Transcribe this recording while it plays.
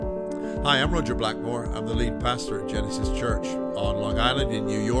Hi, I'm Roger Blackmore. I'm the lead pastor at Genesis Church on Long Island in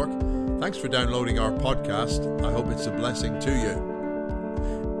New York. Thanks for downloading our podcast. I hope it's a blessing to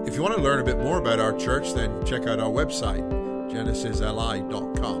you. If you want to learn a bit more about our church, then check out our website,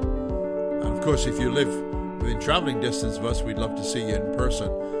 genesisli.com. And of course, if you live within traveling distance of us, we'd love to see you in person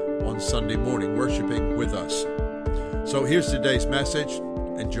on Sunday morning, worshiping with us. So here's today's message.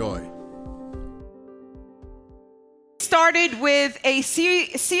 Enjoy. Started with a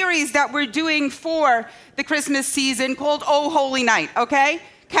series that we're doing for the Christmas season called Oh Holy Night, okay?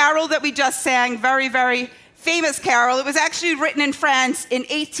 Carol that we just sang, very, very famous carol. It was actually written in France in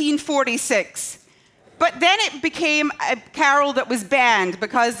 1846. But then it became a carol that was banned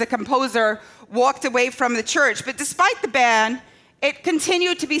because the composer walked away from the church. But despite the ban, it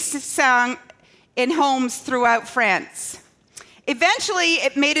continued to be sung in homes throughout France. Eventually,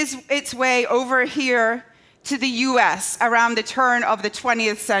 it made its way over here to the U.S. around the turn of the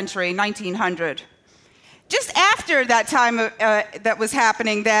 20th century, 1900. Just after that time that was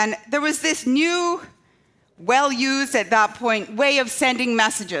happening then, there was this new, well-used at that point, way of sending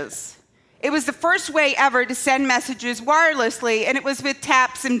messages. It was the first way ever to send messages wirelessly, and it was with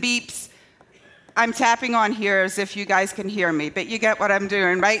taps and beeps. I'm tapping on here as if you guys can hear me, but you get what I'm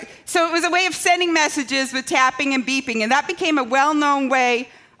doing, right? So it was a way of sending messages with tapping and beeping, and that became a well-known way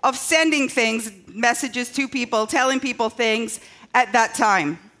of sending things, messages to people, telling people things at that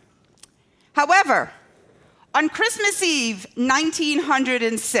time. However, on Christmas Eve,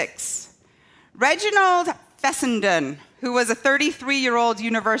 1906, Reginald Fessenden, who was a 33-year-old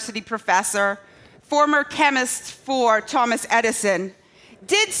university professor, former chemist for Thomas Edison,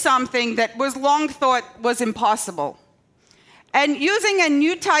 did something that was long thought was impossible. And using a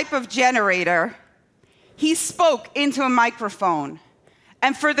new type of generator, he spoke into a microphone.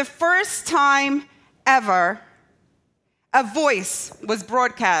 And for the first time ever, a voice was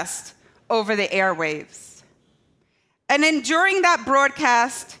broadcast over the airwaves. And then during that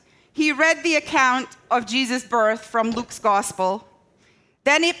broadcast, he read the account of Jesus' birth from Luke's gospel.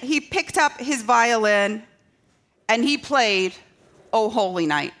 Then he picked up his violin and he played O Holy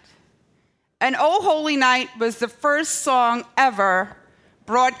Night. And O Holy Night was the first song ever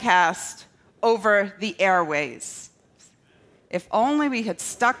broadcast over the airways. If only we had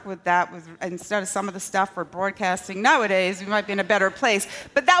stuck with that instead of some of the stuff we're broadcasting nowadays, we might be in a better place.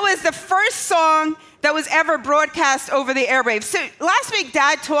 But that was the first song that was ever broadcast over the airwaves. So last week,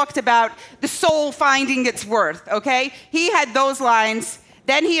 Dad talked about the soul finding its worth, okay? He had those lines.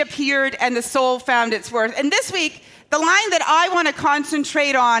 Then he appeared and the soul found its worth. And this week, the line that I want to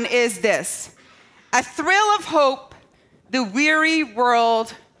concentrate on is this: a thrill of hope, the weary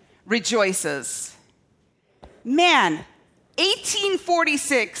world rejoices. Man,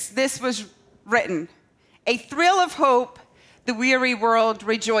 1846, this was written. A thrill of hope, the weary world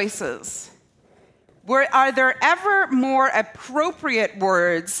rejoices. Are there ever more appropriate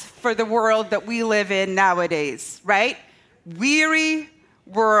words for the world that we live in nowadays, right? Weary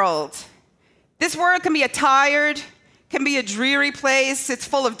world. This world can be a tired, can be a dreary place. It's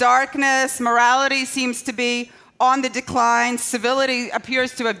full of darkness. Morality seems to be on the decline. Civility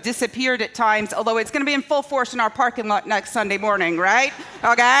appears to have disappeared at times, although it's going to be in full force in our parking lot next Sunday morning, right?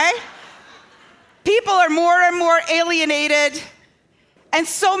 Okay? People are more and more alienated, and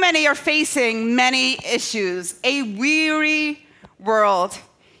so many are facing many issues. A weary world.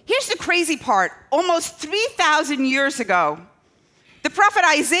 Here's the crazy part. Almost 3,000 years ago, the prophet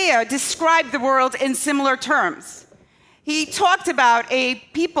Isaiah described the world in similar terms. He talked about a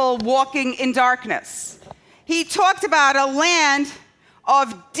people walking in darkness. He talked about a land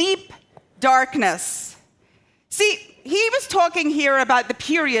of deep darkness. See, he was talking here about the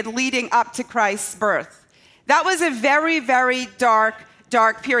period leading up to Christ's birth. That was a very, very dark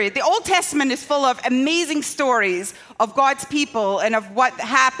period. The Old Testament is full of amazing stories of God's people and of what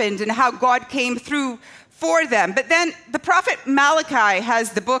happened and how God came through for them. But then the prophet Malachi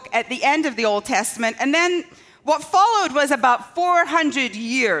has the book at the end of the Old Testament, and then what followed was about 400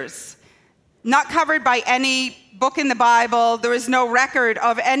 years, not covered by any book in the Bible. There was no record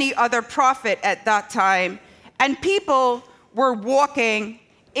of any other prophet at that time. And people were walking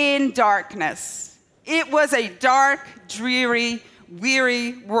in darkness. It was a dark, dreary,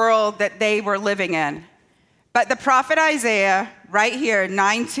 weary world that they were living in. But the prophet Isaiah, right here,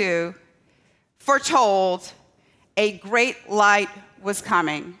 9:2, foretold a great light was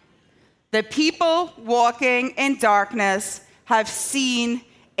coming. The people walking in darkness have seen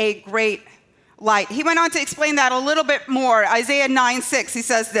a great light. He went on to explain that a little bit more. Isaiah 9:6, he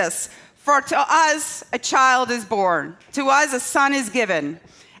says this: "For to us a child is born, to us a son is given,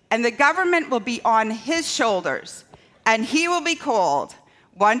 and the government will be on his shoulders, and he will be called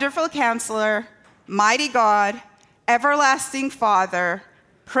Wonderful Counselor, Mighty God, Everlasting Father,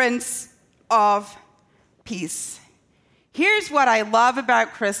 Prince of Peace. Here's what I love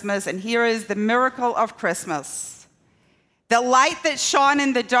about Christmas, and here is the miracle of Christmas. The light that shone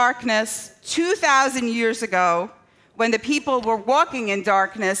in the darkness 2,000 years ago, when the people were walking in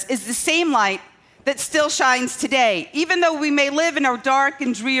darkness, is the same light that still shines today. Even though we may live in a dark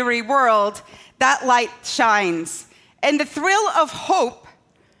and dreary world, that light shines. And the thrill of hope,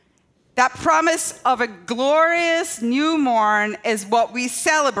 that promise of a glorious new morn, is what we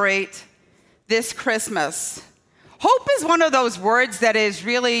celebrate this Christmas. Hope is one of those words that is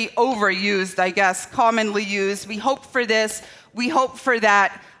really overused, I guess, commonly used. We hope for this, we hope for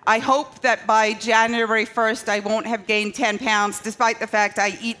that. I hope that by January 1st, I won't have gained 10 pounds, despite the fact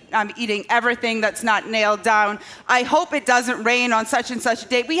I'm eating everything that's not nailed down. I hope it doesn't rain on such and such a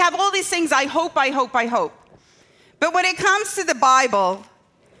day. We have all these things, I hope. But when it comes to the Bible,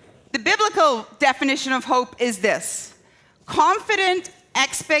 the biblical definition of hope is this: confident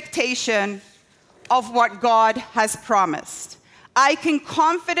expectation of what God has promised. I can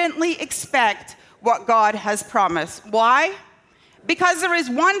confidently expect what God has promised. Why? Because there is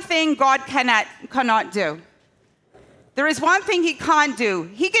one thing God cannot do. There is one thing he can't do.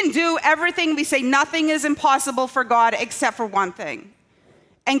 He can do everything. We say nothing is impossible for God except for one thing.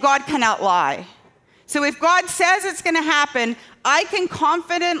 And God cannot lie. So if God says it's going to happen, I can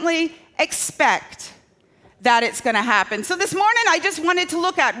confidently expect that it's going to happen. So this morning, I just wanted to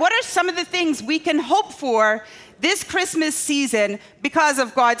look at what are some of the things we can hope for this Christmas season because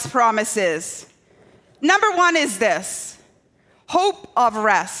of God's promises. Number one is this: hope of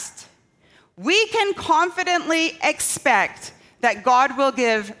rest. We can confidently expect that God will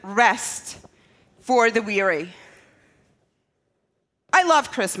give rest for the weary. I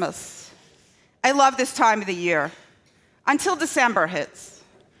love Christmas. I love this time of the year until December hits.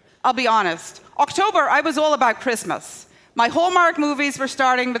 I'll be honest. October, I was all about Christmas. My Hallmark movies were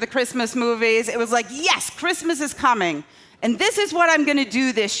starting with the Christmas movies. It was like, yes, Christmas is coming. And this is what I'm going to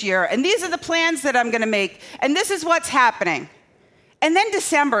do this year. And these are the plans that I'm going to make. And this is what's happening. And then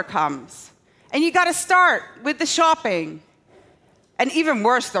December comes. And you got to start with the shopping. And even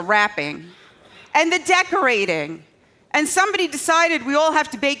worse, the wrapping. And the decorating. And somebody decided we all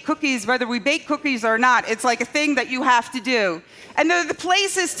have to bake cookies, whether we bake cookies or not. It's like a thing that you have to do. And there are the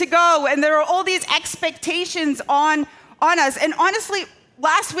places to go. And there are all these expectations on us. And honestly,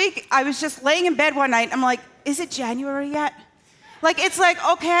 last week, I was just laying in bed one night. I'm like, is it January yet? Like, it's like,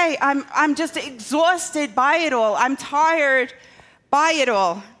 okay, I'm just exhausted by it all. I'm tired by it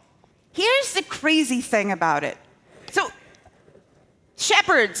all. Here's the crazy thing about it. So,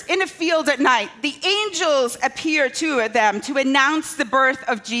 shepherds in a field at night, the angels appear to them to announce the birth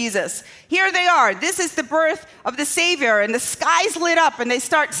of Jesus. Here they are. This is the birth of the Savior, and the sky's lit up, and they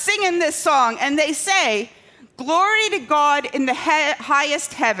start singing this song, and they say, "Glory to God in the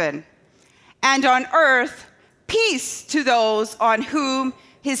highest heaven, and on earth, peace to those on whom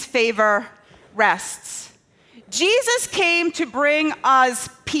his favor rests." Jesus came to bring us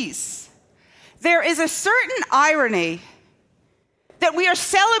peace. There is a certain irony that we are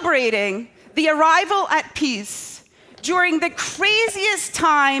celebrating the arrival at peace during the craziest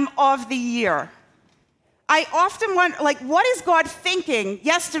time of the year. I often wonder, what is God thinking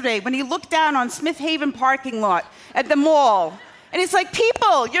yesterday when he looked down on Smith Haven parking lot at the mall? And he's like,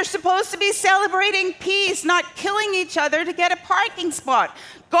 people, you're supposed to be celebrating peace, not killing each other to get a parking spot.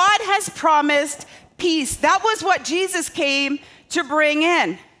 God has promised peace. That was what Jesus came to bring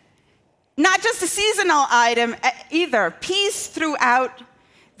in. Not just a seasonal item either. Peace throughout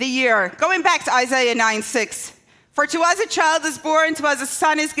the year. Going back to Isaiah 9:6. "For to us a child is born, to us a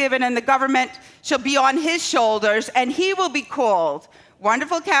son is given, and the government shall be on his shoulders, and he will be called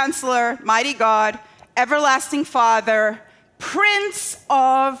Wonderful Counselor, Mighty God, Everlasting Father, Prince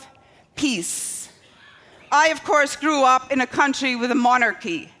of Peace." I, of course, grew up in a country with a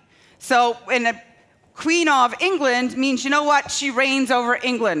monarchy. So when a Queen of England means, you know what? She reigns over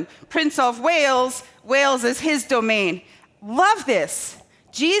England. Prince of Wales, Wales is his domain. Love this.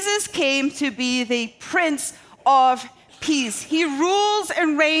 Jesus came to be the Prince of Peace. He rules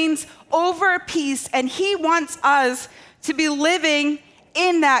and reigns over peace, and he wants us to be living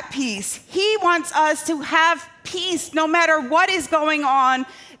in that peace. He wants us to have peace no matter what is going on.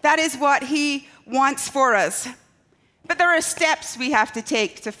 That is what he wants for us. But there are steps we have to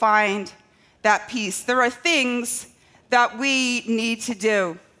take to find that peace. There are things that we need to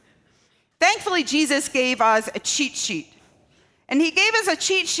do. Thankfully, Jesus gave us a cheat sheet. And he gave us a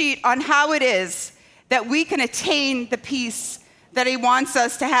cheat sheet on how it is that we can attain the peace that he wants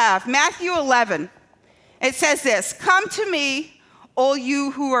us to have. Matthew 11, it says this: "Come to me, all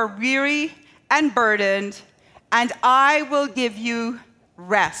you who are weary and burdened, and I will give you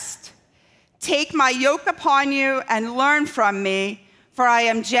rest. Take my yoke upon you and learn from me, for I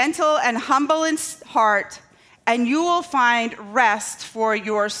am gentle and humble in heart, and you will find rest for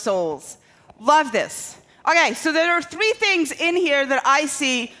your souls. Love this. Okay, so there are three things in here that I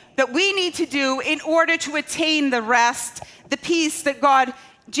see that we need to do in order to attain the rest, the peace that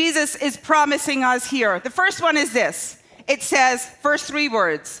Jesus is promising us here. The first one is this. It says, first three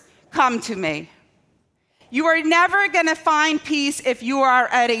words, come to me. You are never going to find peace if you are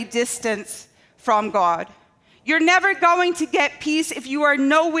at a distance from God. You're never going to get peace if you are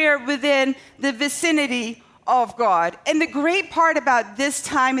nowhere within the vicinity of God. And the great part about this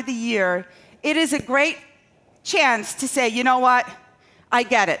time of the year, it is a great chance to say, you know what? I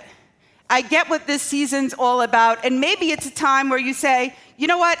get it. I get what this season's all about. And maybe it's a time where you say, you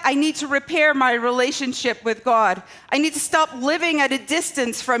know what? I need to repair my relationship with God. I need to stop living at a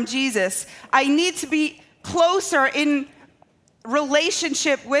distance from Jesus. I need to be closer in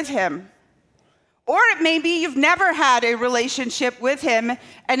relationship with him. Or it may be you've never had a relationship with him,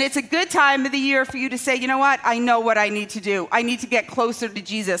 and it's a good time of the year for you to say, you know what? I know what I need to do. I need to get closer to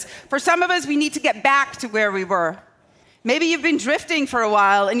Jesus. For some of us, we need to get back to where we were. Maybe you've been drifting for a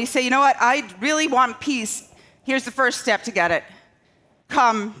while, and you say, you know what? I really want peace. Here's the first step to get it.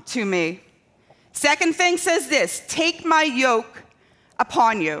 Come to me. Second thing says this, take my yoke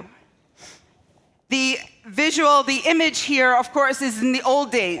upon you. The visual, the image here, of course, is in the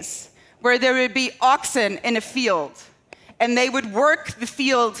old days, where there would be oxen in a field, and they would work the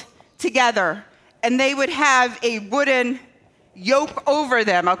field together, and they would have a wooden yoke over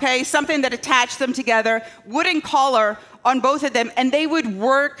them, okay? Something that attached them together, wooden collar on both of them, and they would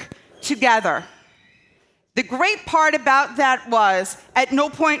work together. The great part about that was, at no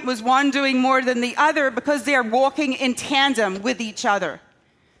point was one doing more than the other because they're walking in tandem with each other.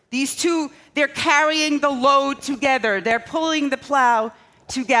 These two, they're carrying the load together. They're pulling the plow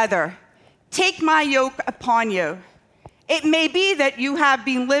together. Take my yoke upon you. It may be that you have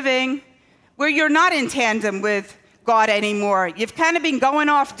been living where you're not in tandem with God anymore. You've kind of been going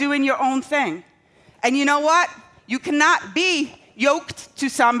off doing your own thing. And you know what? You cannot be yoked to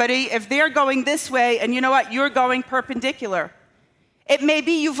somebody if they're going this way and you know what? You're going perpendicular. It may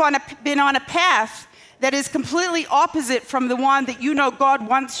be you've been on a path that is completely opposite from the one that you know God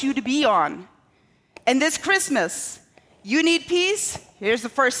wants you to be on. And this Christmas, you need peace? Here's the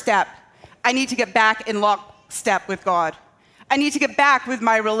first step. I need to get back in lockstep with God. I need to get back with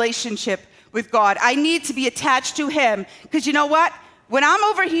my relationship with God. I need to be attached to him. Because you know what? When I'm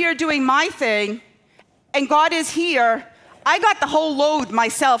over here doing my thing and God is here, I got the whole load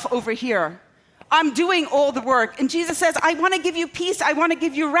myself over here. I'm doing all the work. And Jesus says, I want to give you peace. I want to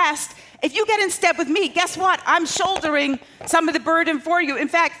give you rest. If you get in step with me, guess what? I'm shouldering some of the burden for you. In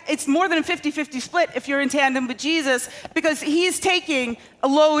fact, it's more than a 50-50 split if you're in tandem with Jesus because he's taking a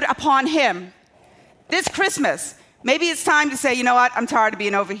load upon him. This Christmas, maybe it's time to say, you know what? I'm tired of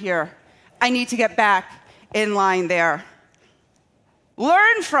being over here. I need to get back in line there.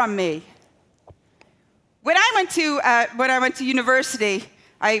 Learn from me. When I went to university,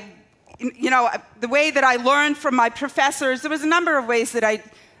 the way that I learned from my professors, there was a number of ways that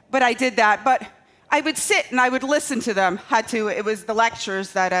I did that. But I would sit and I would listen to them. It was the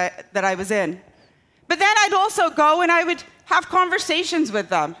lectures that I was in. But then I'd also go and I would have conversations with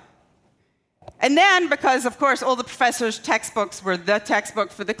them. And then, because of course all the professors' textbooks were the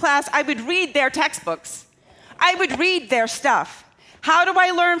textbook for the class, I would read their textbooks. I would read their stuff. How do I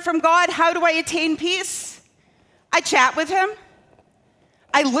learn from God? How do I attain peace? I chat with him.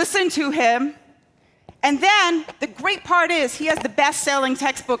 I listen to him. And then the great part is he has the best-selling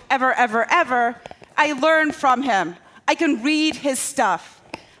textbook ever. I learn from him. I can read his stuff.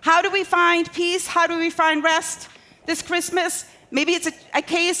 How do we find peace? How do we find rest this Christmas? Maybe it's a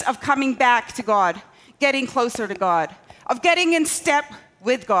case of coming back to God, getting closer to God, of getting in step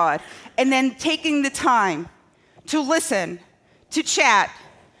with God, and then taking the time to listen, to chat,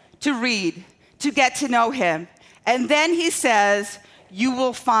 to read, to get to know him. And then he says, you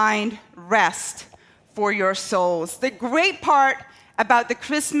will find rest for your souls. The great part about the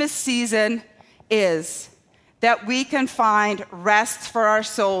Christmas season is that we can find rest for our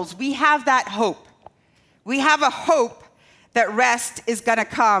souls. We have that hope. We have a hope that rest is going to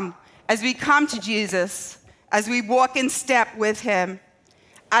come as we come to Jesus, as we walk in step with him,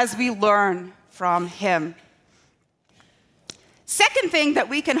 as we learn from him. Second thing that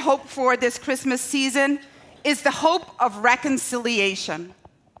we can hope for this Christmas season is the hope of reconciliation.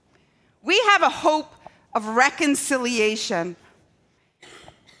 We have a hope of reconciliation.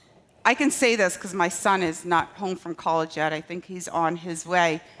 I can say this because my son is not home from college yet. I think he's on his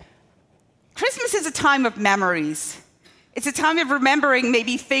way. Christmas is a time of memories. It's a time of remembering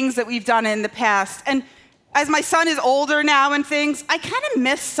maybe things that we've done in the past. And as my son is older now and things, I kind of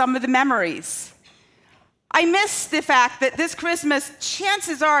miss some of the memories. I miss the fact that this Christmas,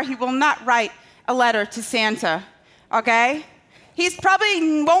 chances are he will not write a letter to Santa, okay? He's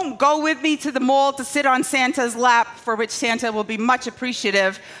probably won't go with me to the mall to sit on Santa's lap, for which Santa will be much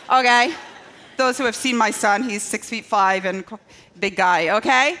appreciative, okay? Those who have seen my son, he's 6'5" and big guy,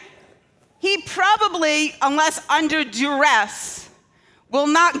 okay? He probably, unless under duress, will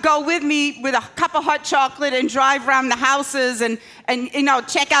not go with me with a cup of hot chocolate and drive around the houses and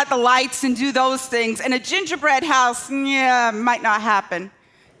check out the lights and do those things. And a gingerbread house, might not happen.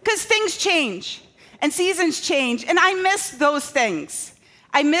 Because things change and seasons change. And I miss those things.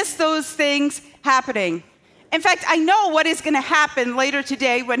 I miss those things happening. In fact, I know what is going to happen later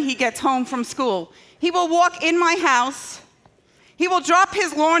today when he gets home from school. He will walk in my house. He will drop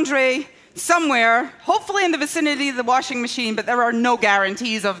his laundry somewhere, hopefully in the vicinity of the washing machine, but there are no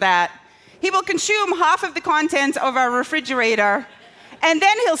guarantees of that. He will consume half of the contents of our refrigerator, and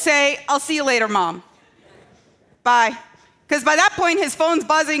then he'll say, "I'll see you later, Mom. Bye." Because by that point, his phone's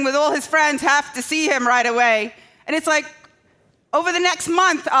buzzing with all his friends have to see him right away. And it's like, over the next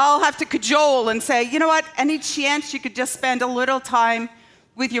month, I'll have to cajole and say, you know what, any chance you could just spend a little time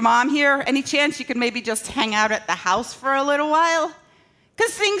with your mom here? Any chance you could maybe just hang out at the house for a little while?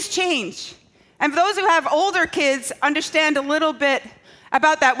 Because things change. And for those who have older kids, understand a little bit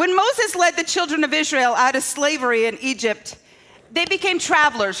about that. When Moses led the children of Israel out of slavery in Egypt, they became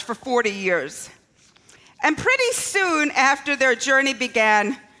travelers for 40 years. And pretty soon after their journey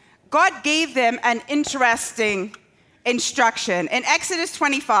began, God gave them an interesting instruction. In Exodus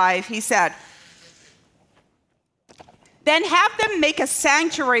 25, he said, "Then have them make a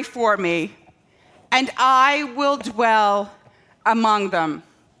sanctuary for me, and I will dwell among them."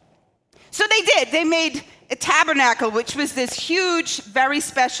 So they did. They made a tabernacle, which was this huge, very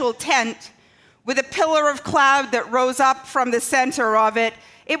special tent with a pillar of cloud that rose up from the center of it.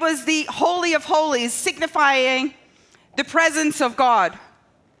 It was the Holy of Holies, signifying the presence of God.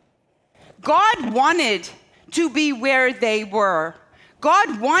 God wanted to be where they were.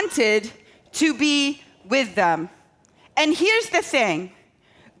 God wanted to be with them. And here's the thing.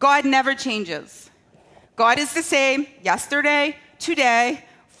 God never changes. God is the same yesterday, today,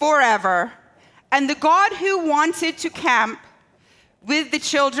 forever. And the God who wanted to camp with the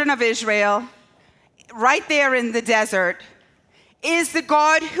children of Israel right there in the desert is the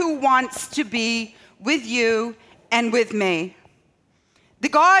God who wants to be with you and with me. The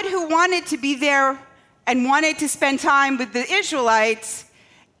God who wanted to be there and wanted to spend time with the Israelites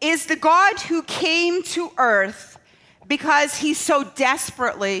is the God who came to earth because he so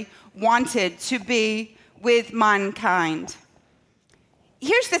desperately wanted to be with mankind.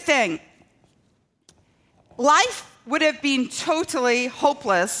 Here's the thing. Life would have been totally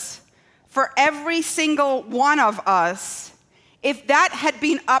hopeless for every single one of us if that had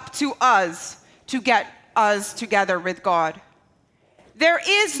been up to us to get us together with God. There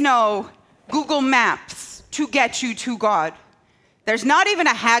is no Google Maps to get you to God. There's not even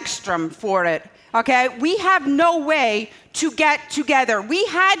a Hagstrom for it, okay? We have no way to get together. We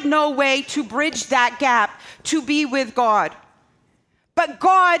had no way to bridge that gap to be with God. But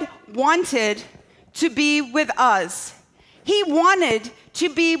God wanted to be with us. He wanted to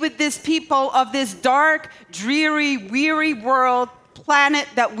be with this people of this dark, dreary, weary world, planet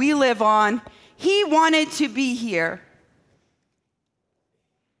that we live on. He wanted to be here.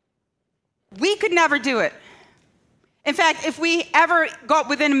 We could never do it. In fact, if we ever got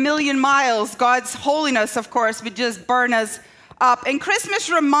within 1,000,000 miles, God's holiness, of course, would just burn us up. And Christmas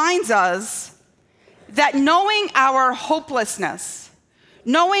reminds us that knowing our hopelessness,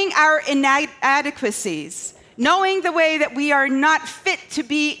 knowing our inadequacies, knowing the way that we are not fit to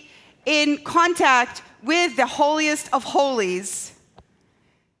be in contact with the holiest of holies,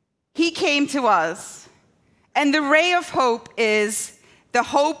 he came to us. And the ray of hope is the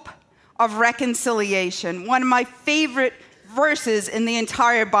hope of reconciliation. One of my favorite verses in the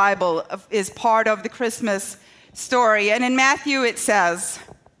entire Bible is part of the Christmas story. And in Matthew it says,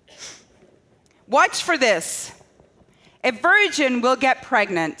 "Watch for this. A virgin will get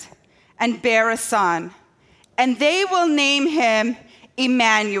pregnant and bear a son, and they will name him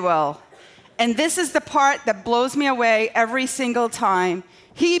Emmanuel." And this is the part that blows me away every single time.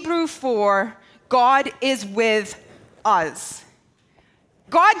 Hebrew 4, God is with us.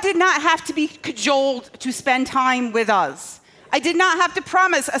 God did not have to be cajoled to spend time with us. I did not have to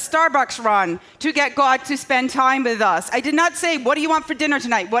promise a Starbucks run to get God to spend time with us. I did not say, what do you want for dinner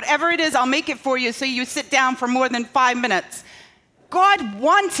tonight? Whatever it is, I'll make it for you so you sit down for more than 5 minutes. God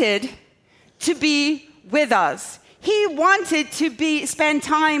wanted to be with us. He wanted to spend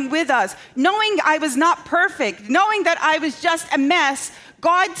time with us. Knowing I was not perfect, knowing that I was just a mess,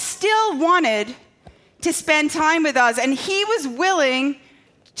 God still wanted to spend time with us. And he was willing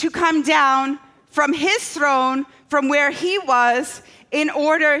to come down from his throne, from where he was, in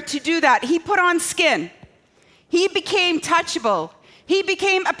order to do that. He put on skin. He became touchable. He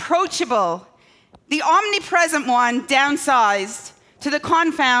became approachable. The omnipresent one downsized to the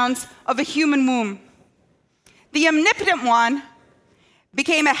confines of a human womb. The omnipotent one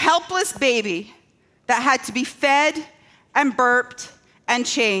became a helpless baby that had to be fed and burped and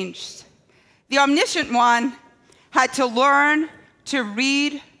changed. The omniscient one had to learn to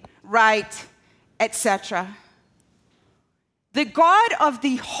read, write, etc. The God of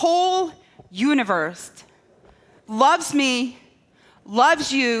the whole universe loves me,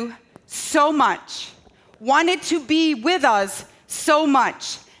 loves you so much, wanted to be with us so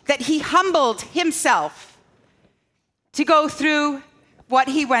much that he humbled himself to go through what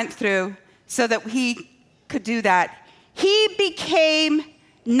he went through so that he could do that. He became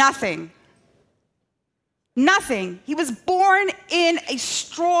nothing. Nothing. He was born in a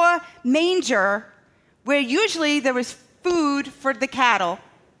straw manger where usually there was food for the cattle.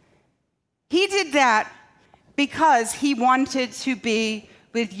 He did that because he wanted to be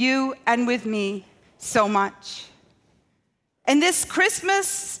with you and with me so much. And this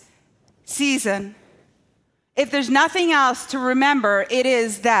Christmas season, if there's nothing else to remember, it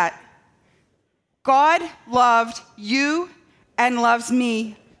is that God loved you and loves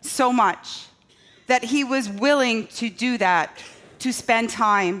me so much that he was willing to do that, to spend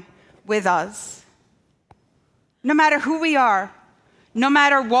time with us. No matter who we are, no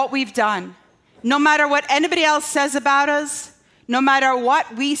matter what we've done, no matter what anybody else says about us, no matter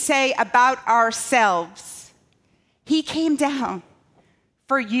what we say about ourselves, he came down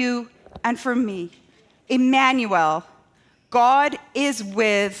for you and for me. Emmanuel, God is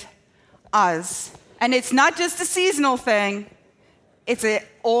with us. And it's not just a seasonal thing, it's an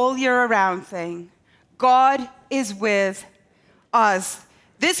all year round thing. God is with us.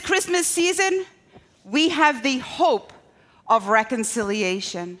 This Christmas season, we have the hope of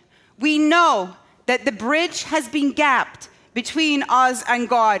reconciliation. We know that the bridge has been gapped between us and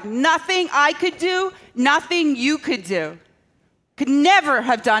God. Nothing I could do, nothing you could do. Could never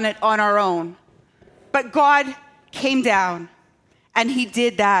have done it on our own. But God came down, and he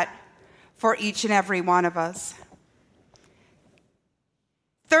did that for each and every one of us.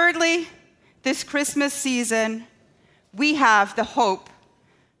 Thirdly, this Christmas season, we have the hope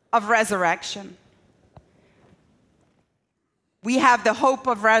of resurrection. We have the hope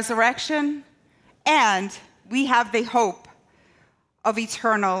of resurrection, and we have the hope of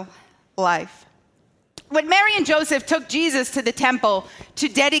eternal life. When Mary and Joseph took Jesus to the temple to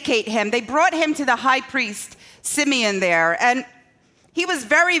dedicate him, they brought him to the high priest, Simeon, there. And he was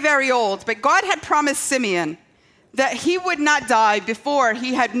very, very old, but God had promised Simeon that he would not die before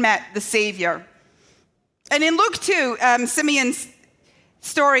he had met the Savior. And in Luke 2, Simeon's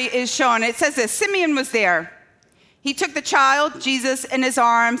story is shown. It says this: Simeon was there. He took the child, Jesus, in his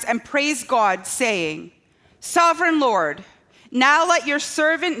arms and praised God, saying, "Sovereign Lord, now let your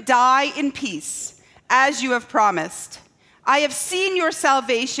servant die in peace, as you have promised. I have seen your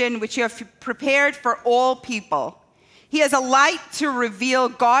salvation, which you have prepared for all people. He is a light to reveal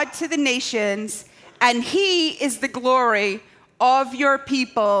God to the nations, and he is the glory of your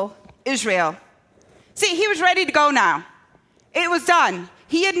people, Israel." See, he was ready to go now. It was done.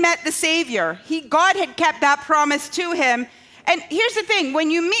 He had met the Savior. God had kept that promise to him. And here's the thing,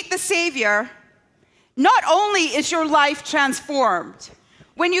 when you meet the Savior, not only is your life transformed,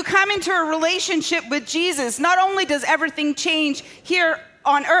 when you come into a relationship with Jesus, not only does everything change here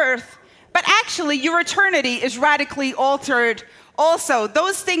on earth, but actually your eternity is radically altered also.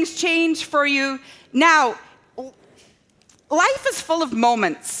 Those things change for you. Now, life is full of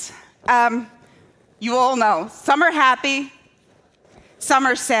moments. You all know. Some are happy, some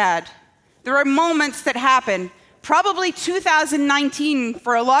are sad. There are moments that happen. Probably 2019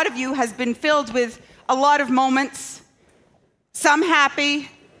 for a lot of you has been filled with a lot of moments. Some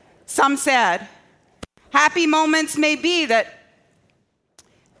happy, some sad. Happy moments may be that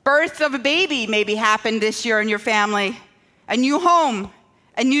birth of a baby maybe happened this year in your family, a new home,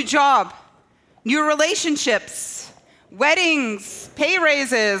 a new job, new relationships, weddings, pay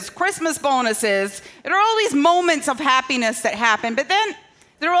raises, Christmas bonuses. There are all these moments of happiness that happen, but then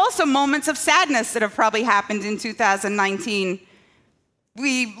There are also moments of sadness that have probably happened in 2019.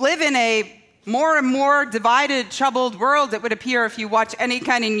 We live in a more and more divided, troubled world, it would appear, if you watch any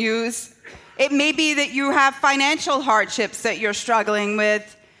kind of news. It may be that you have financial hardships that you're struggling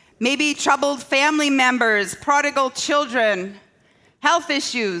with, maybe troubled family members, prodigal children, health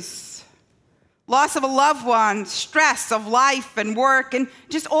issues, loss of a loved one, stress of life and work, and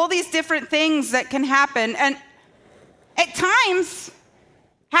just all these different things that can happen. And at times,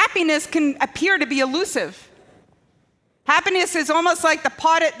 happiness can appear to be elusive. Happiness is almost like the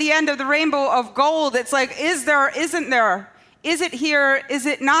pot at the end of the rainbow of gold. It's like, is there, isn't there? Is it here, is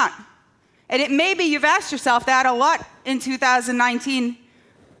it not? And it may be you've asked yourself that a lot in 2019.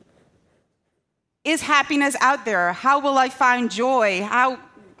 Is happiness out there? How will I find joy? How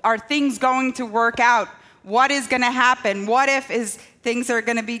are things going to work out? What is going to happen? What if things are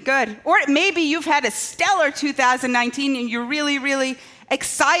going to be good? Or maybe you've had a stellar 2019 and you're really, really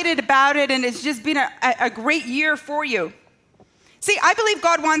excited about it, and it's just been a great year for you. See, I believe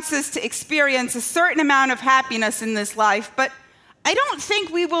God wants us to experience a certain amount of happiness in this life, but I don't think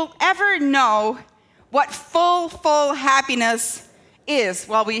we will ever know what full happiness is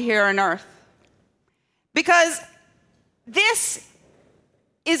while we're here on earth. Because this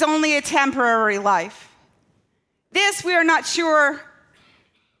is only a temporary life. This, we are not sure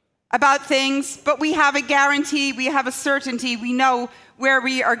about things, but we have a guarantee, we have a certainty, we know where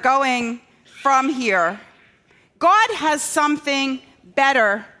we are going from here. God has something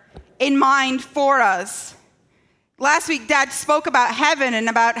better in mind for us. Last week, Dad spoke about heaven and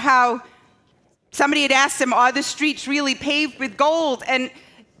about how somebody had asked him, are the streets really paved with gold? And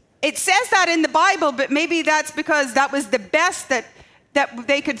it says that in the Bible, but maybe that's because that was the best that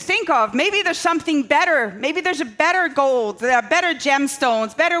they could think of. Maybe there's something better. Maybe there's a better gold, better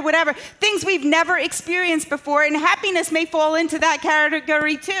gemstones, better whatever, things we've never experienced before, and happiness may fall into that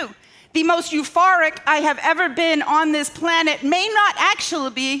category too. The most euphoric I have ever been on this planet may not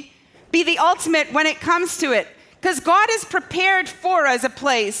actually be the ultimate when it comes to it, because God has prepared for us a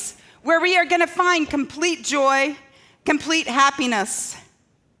place where we are going to find complete joy, complete happiness.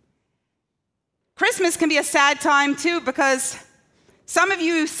 Christmas can be a sad time too, because some of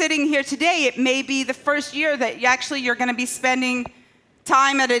you sitting here today, it may be the first year that you're going to be spending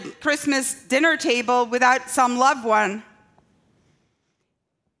time at a Christmas dinner table without some loved one.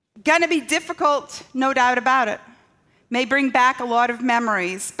 Going to be difficult, no doubt about it. May bring back a lot of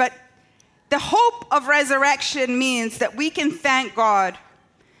memories, but the hope of resurrection means that we can thank God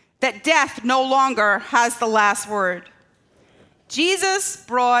that death no longer has the last word. Jesus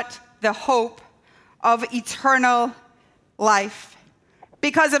brought the hope of eternal life.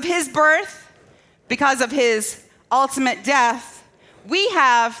 Because of his birth, because of his ultimate death, we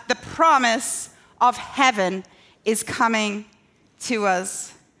have the promise of heaven is coming to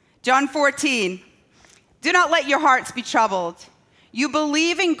us. John 14, do not let your hearts be troubled. You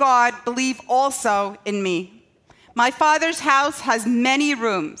believe in God, believe also in me. My Father's house has many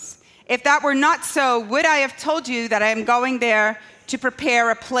rooms. If that were not so, would I have told you that I am going there to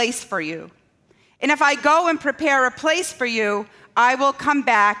prepare a place for you? And if I go and prepare a place for you, I will come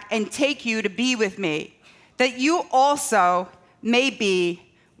back and take you to be with me, that you also may be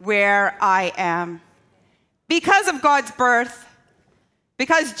where I am. Because of God's birth,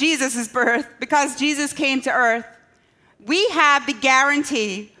 because Jesus' birth, because Jesus came to earth, we have the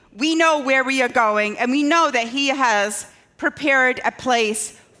guarantee, we know where we are going, and we know that he has prepared a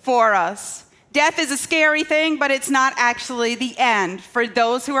place for us. Death is a scary thing, but it's not actually the end for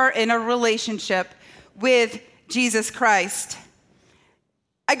those who are in a relationship with Jesus Christ.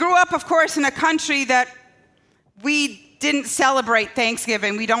 I grew up, of course, in a country that we didn't celebrate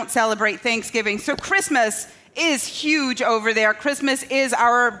Thanksgiving. We don't celebrate Thanksgiving. So Christmas is huge over there. Christmas is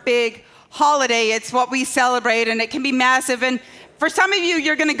our big holiday. It's what we celebrate, and it can be massive. And for some of you,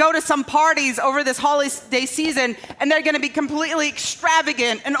 you're going to go to some parties over this holiday season, and they're going to be completely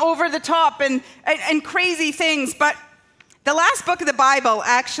extravagant and over the top and crazy things. But the last book of the Bible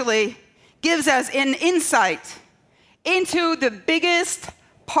actually gives us an insight into the biggest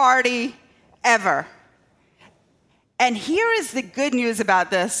party ever. And here is the good news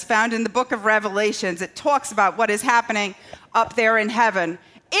about this, found in the book of Revelations. It talks about what is happening up there in heaven.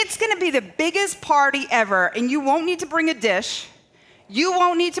 It's going to be the biggest party ever, and you won't need to bring a dish. You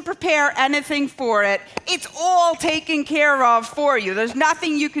won't need to prepare anything for it. It's all taken care of for you. There's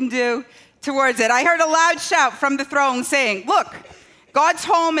nothing you can do towards it. I heard a loud shout from the throne saying, look, God's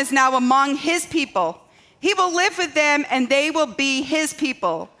home is now among his people. He will live with them, and they will be his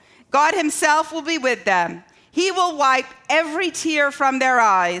people. God himself will be with them. He will wipe every tear from their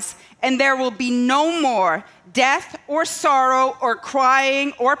eyes, and there will be no more death or sorrow or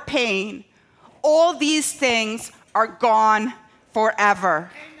crying or pain, all these things are gone forever.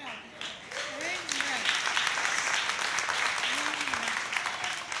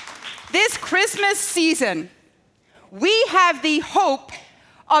 This Christmas season, we have the hope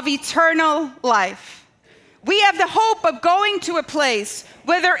of eternal life. We have the hope of going to a place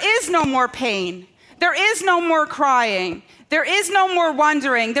where there is no more pain, there is no more crying, there is no more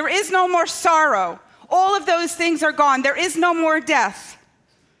wondering, there is no more sorrow. All of those things are gone. There is no more death.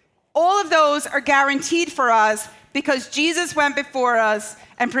 All of those are guaranteed for us because Jesus went before us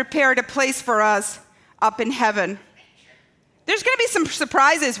and prepared a place for us up in heaven. There's going to be some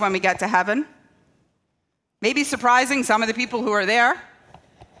surprises when we get to heaven. Maybe surprising some of the people who are there,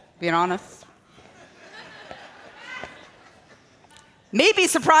 being honest. Maybe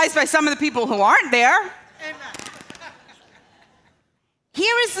surprised by some of the people who aren't there. Amen.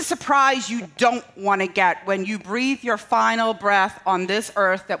 Here is the surprise you don't want to get when you breathe your final breath on this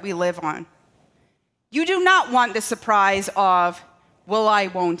earth that we live on. You do not want the surprise of, will I,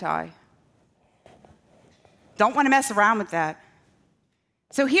 won't I? Don't want to mess around with that.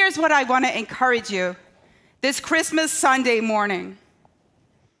 So here's what I want to encourage you this Christmas Sunday morning.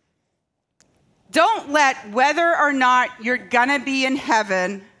 Don't let whether or not you're going to be in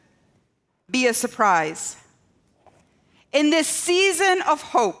heaven be a surprise. In this season of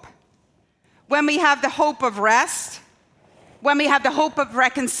hope, when we have the hope of rest, when we have the hope of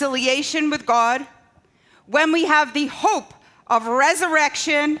reconciliation with God, when we have the hope of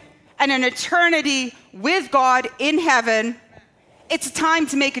resurrection and an eternity with God in heaven, it's time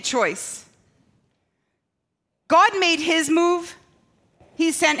to make a choice. God made his move.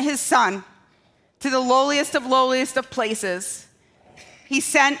 He sent his son to the lowliest of places. He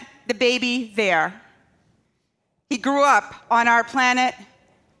sent the baby there. He grew up on our planet.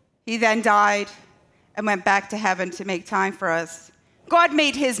 He then died and went back to heaven to make time for us. God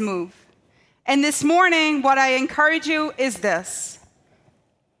made his move. And this morning, what I encourage you is this.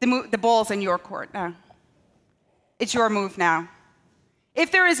 The ball's in your court now. It's your move now.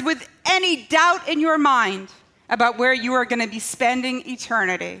 If there is with any doubt in your mind about where you are going to be spending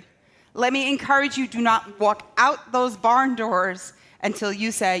eternity, let me encourage you, do not walk out those barn doors until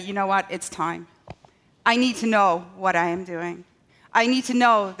you say, you know what, it's time. I need to know what I am doing. I need to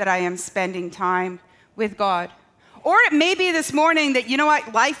know that I am spending time with God. Or it may be this morning that, you know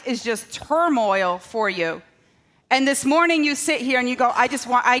what, life is just turmoil for you. And this morning you sit here and you go, I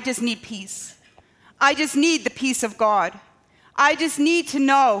just need peace. I just need the peace of God. I just need to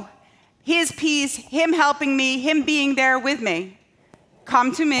know his peace, him helping me, him being there with me.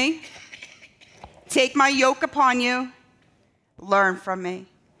 Come to me. Take my yoke upon you. Learn from me.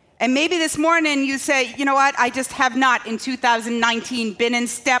 And maybe this morning you say, you know what, I just have not in 2019 been in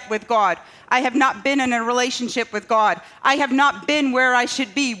step with God. I have not been in a relationship with God. I have not been where I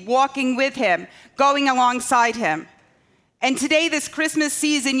should be, walking with him, going alongside him. And today, this Christmas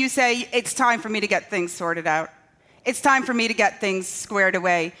season, you say, it's time for me to get things sorted out. It's time for me to get things squared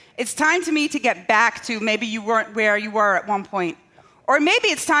away. It's time for me to get back to maybe you weren't where you were at one point. Or maybe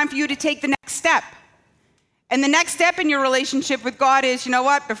it's time for you to take the next step. And the next step in your relationship with God is, you know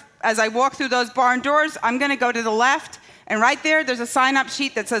what, as I walk through those barn doors, I'm going to go to the left. And right there's a sign-up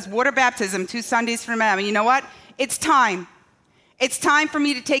sheet that says water baptism 2 Sundays from now. And you know what? It's time. It's time for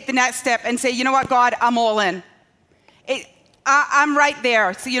me to take the next step and say, you know what, God, I'm all in. I'm right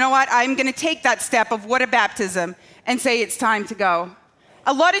there. So you know what? I'm going to take that step of water baptism and say it's time to go.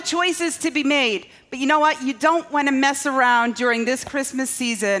 A lot of choices to be made. But you know what? You don't want to mess around during this Christmas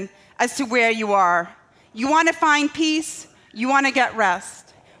season as to where you are. You want to find peace. You want to get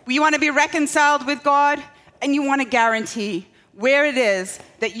rest. You want to be reconciled with God. And you want to guarantee where it is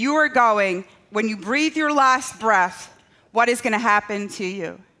that you are going when you breathe your last breath, what is going to happen to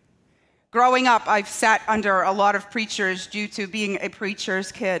you. Growing up, I've sat under a lot of preachers due to being a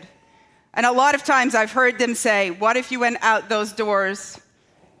preacher's kid. And a lot of times I've heard them say, what if you went out those doors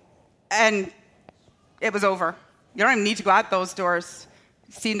and it was over? You don't even need to go out those doors.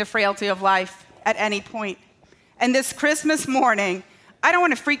 You've seen the frailty of life at any point. And this Christmas morning, I don't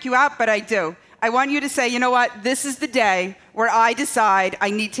want to freak you out, but I do. I want you to say, you know what, this is the day where I decide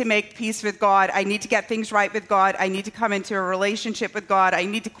I need to make peace with God. I need to get things right with God. I need to come into a relationship with God. I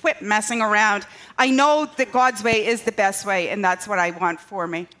need to quit messing around. I know that God's way is the best way, and that's what I want for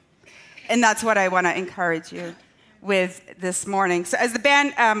me. And that's what I want to encourage you with this morning. So as the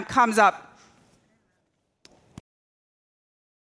band comes up,